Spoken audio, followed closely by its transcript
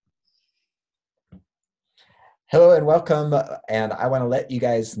Hello and welcome. And I want to let you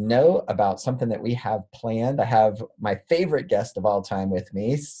guys know about something that we have planned. I have my favorite guest of all time with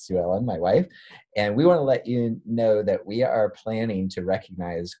me, Sue Ellen, my wife. And we want to let you know that we are planning to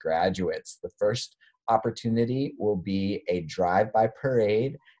recognize graduates. The first opportunity will be a drive-by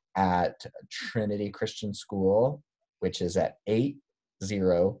parade at Trinity Christian School, which is at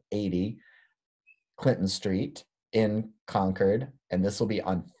 8080 Clinton Street in Concord. And this will be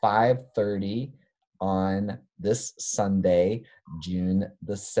on 5:30 on this Sunday, June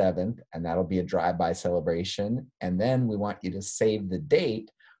the 7th, and that'll be a drive-by celebration. And then we want you to save the date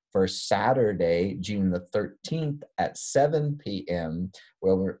for Saturday, June the 13th at 7 p.m.,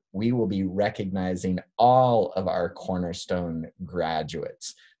 where we will be recognizing all of our Cornerstone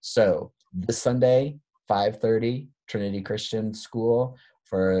graduates. So this Sunday, 5:30, Trinity Christian School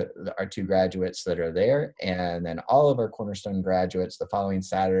for our two graduates that are there, and then all of our Cornerstone graduates the following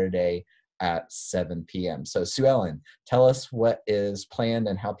Saturday at 7 p.m. So Sue Ellen, tell us what is planned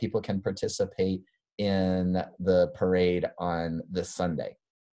and how people can participate in the parade on this Sunday.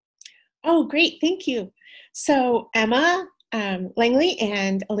 Oh, great. Thank you. So Emma Langley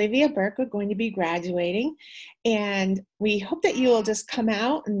and Olivia Burke are going to be graduating, and we hope that you will just come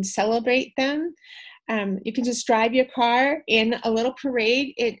out and celebrate them. You can just drive your car in a little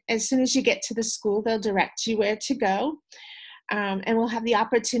parade. As soon as you get to the school, they'll direct you where to go. And we'll have the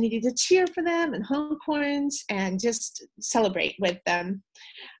opportunity to cheer for them and honk horns and just celebrate with them.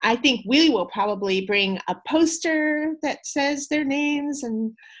 I think we will probably bring a poster that says their names,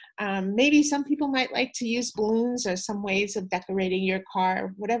 and maybe some people might like to use balloons or some ways of decorating your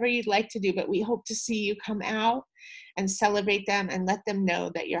car, whatever you'd like to do. But we hope to see you come out and celebrate them and let them know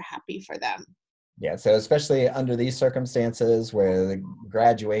that you're happy for them. Yeah, so especially under these circumstances where the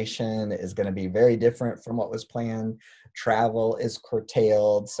graduation is going to be very different from what was planned, travel is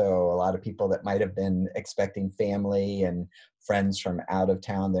curtailed. So a lot of people that might have been expecting family and friends from out of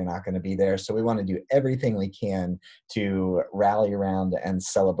town, they're not going to be there. So we want to do everything we can to rally around and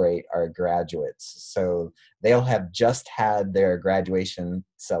celebrate our graduates. So they'll have just had their graduation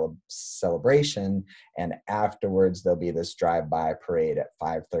celebration, and afterwards there'll be this drive-by parade at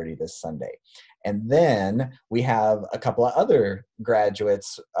 5:30 this Sunday. And then we have a couple of other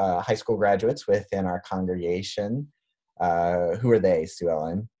graduates, high school graduates within our congregation. Who are they, Sue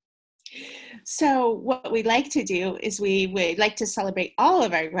Ellen? So what we like to do is we would like to celebrate all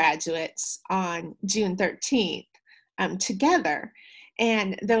of our graduates on June 13th together.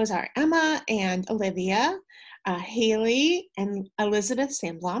 And those are Emma and Olivia, Haley and Elizabeth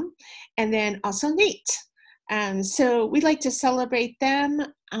Sandblom, and then also Nate. So we'd like to celebrate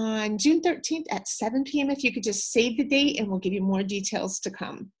them on June 13th at 7 p.m. If you could just save the date, and we'll give you more details to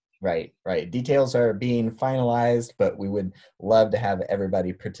come. Right, right. Details are being finalized, but we would love to have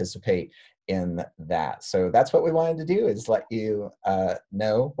everybody participate in that. So that's what we wanted to do, is let you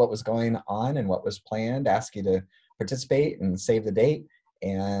know what was going on and what was planned, ask you to participate and save the date,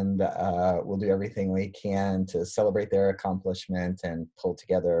 and we'll do everything we can to celebrate their accomplishment and pull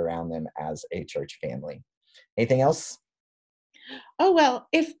together around them as a church family. Anything else? Oh, well,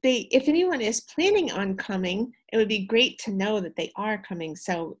 if anyone is planning on coming, it would be great to know that they are coming.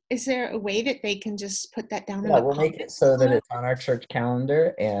 So is there a way that they can just put that down in Yeah, the we'll make it comments so that below? it's on our church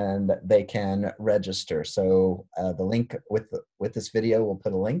calendar and they can register. So the link with this video, we'll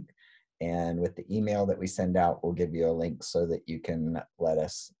put a link, and with the email that we send out, we'll give you a link so that you can let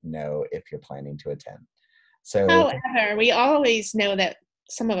us know if you're planning to attend. So However, we always know that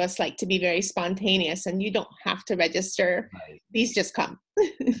some of us like to be very spontaneous, and you don't have to register. right, These just come.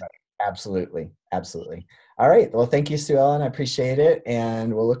 right. Absolutely, absolutely. All right. Well, thank you, Sue Ellen. I appreciate it,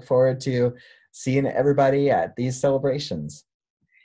 and we'll look forward to seeing everybody at these celebrations.